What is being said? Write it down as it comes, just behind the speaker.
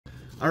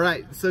All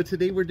right, so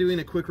today we're doing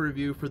a quick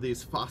review for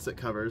these faucet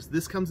covers.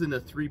 This comes in a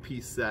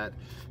 3-piece set,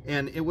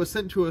 and it was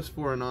sent to us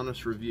for an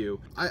honest review.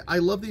 I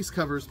love these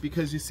covers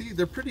because you see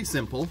they're pretty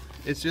simple.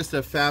 It's just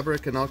a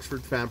fabric, an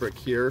Oxford fabric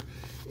here,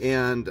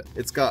 and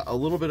it's got a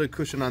little bit of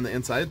cushion on the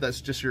inside.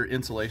 That's just your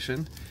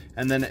insulation.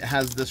 And then it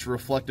has this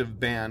reflective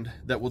band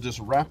that will just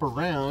wrap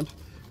around,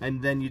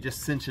 and then you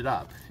just cinch it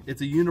up. It's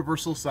a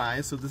universal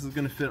size, so this is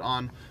gonna fit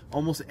on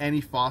almost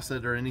any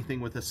faucet or anything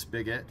with a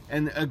spigot.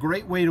 And a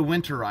great way to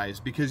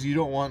winterize because you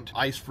don't want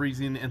ice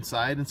freezing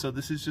inside, and so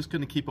this is just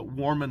gonna keep it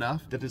warm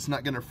enough that it's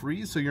not gonna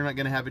freeze, so you're not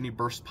gonna have any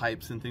burst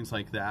pipes and things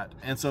like that.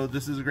 And so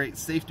this is a great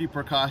safety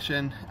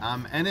precaution,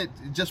 and it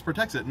just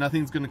protects it.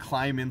 Nothing's gonna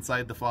climb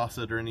inside the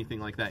faucet or anything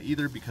like that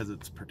either because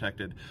it's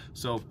protected.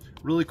 So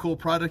really cool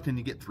product, and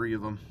you get 3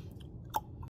 of them.